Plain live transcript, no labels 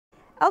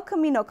El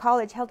Camino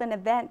College held an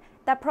event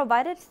that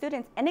provided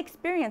students an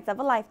experience of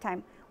a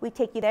lifetime. We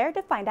take you there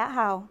to find out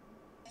how.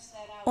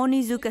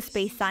 Onizuka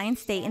Space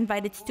Science Day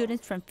invited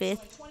students from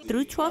 5th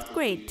through 12th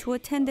grade to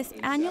attend this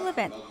annual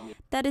event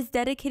that is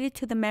dedicated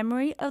to the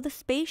memory of the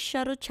Space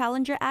Shuttle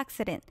Challenger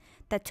accident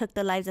that took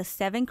the lives of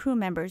 7 crew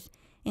members,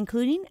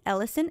 including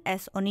Ellison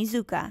S.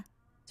 Onizuka.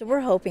 So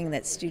we're hoping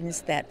that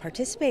students that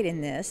participate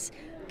in this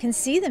can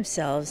see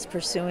themselves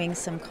pursuing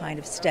some kind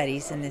of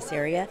studies in this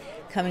area,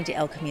 coming to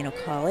El Camino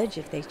College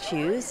if they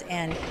choose,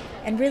 and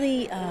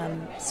really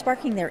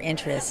sparking their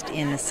interest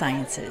in the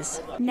sciences.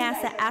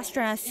 NASA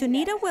astronaut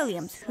Sunita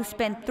Williams, who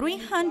spent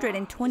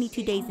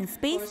 322 days in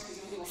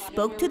space,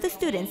 spoke to the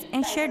students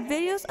and shared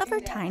videos of her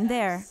time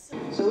there.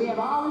 So we have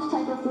all this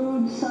type of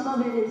food. Some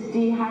of it is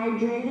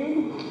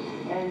dehydrated,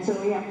 and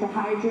so we have to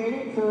hydrate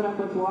it, fill it up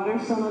with water.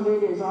 Some of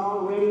it is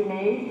already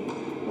made,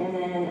 and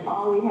then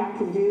all we have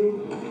to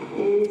do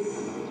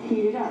is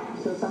heat it up.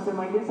 So something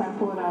like this, I'm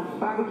pulling out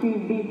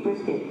barbecued beef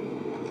brisket.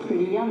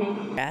 Pretty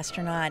yummy.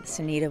 Astronaut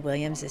Sunita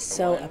Williams is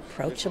so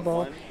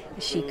approachable.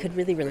 She could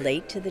really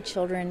relate to the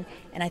children,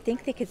 and I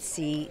think they could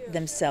see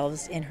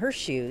themselves in her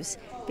shoes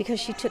because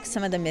she took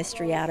some of the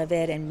mystery out of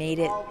it and made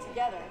it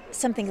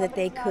something that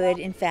they could,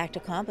 in fact,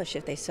 accomplish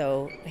if they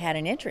so had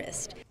an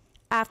interest.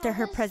 After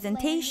her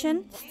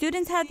presentation,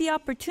 students had the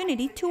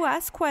opportunity to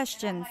ask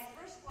questions.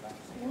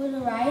 Would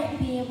Orion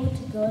be able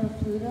to go to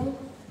Pluto?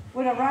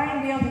 Would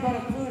Orion be able to go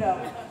to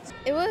Pluto?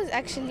 It was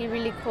actually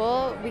really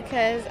cool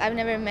because I've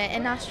never met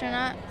an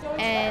astronaut,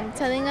 and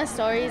telling us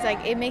stories,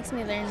 it makes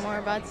me learn more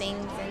about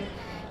things and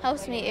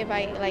helps me if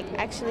I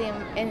actually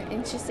am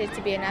interested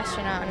to be an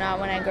astronaut or not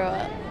when I grow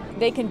up.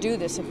 They can do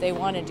this if they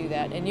want to do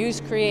that and use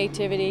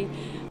creativity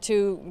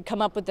to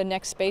come up with the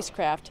next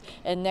spacecraft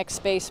and next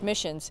space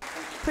missions.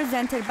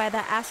 Presented by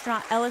the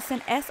astronaut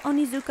Ellison S.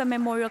 Onizuka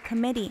Memorial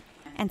Committee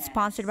and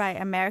sponsored by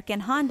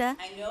American Honda,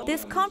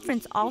 this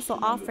conference also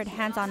offered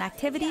hands-on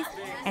activities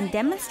and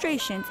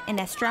demonstrations in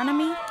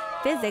astronomy,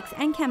 physics,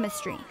 and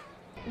chemistry.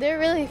 They're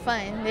really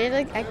fun. They're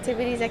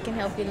activities that can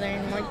help you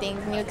learn more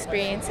things, new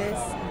experiences.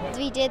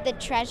 We did the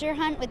treasure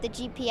hunt with the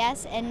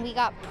GPS, and we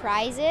got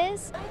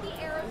prizes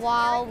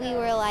while we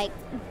were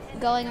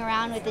going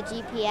around with the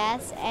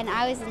GPS, and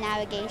I was a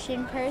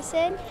navigation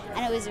person,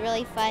 and it was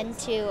really fun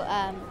to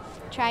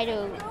try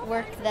to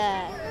work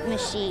the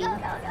machine.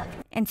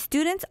 And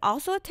students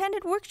also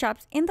attended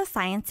workshops in the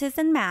sciences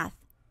and math.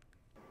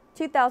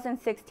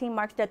 2016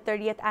 marks the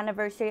 30th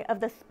anniversary of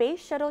the Space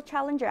Shuttle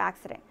Challenger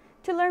accident.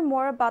 To learn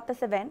more about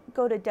this event,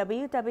 go to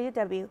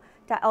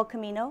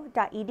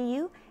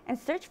www.elcamino.edu and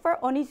search for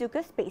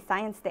Onizuka Space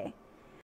Science Day.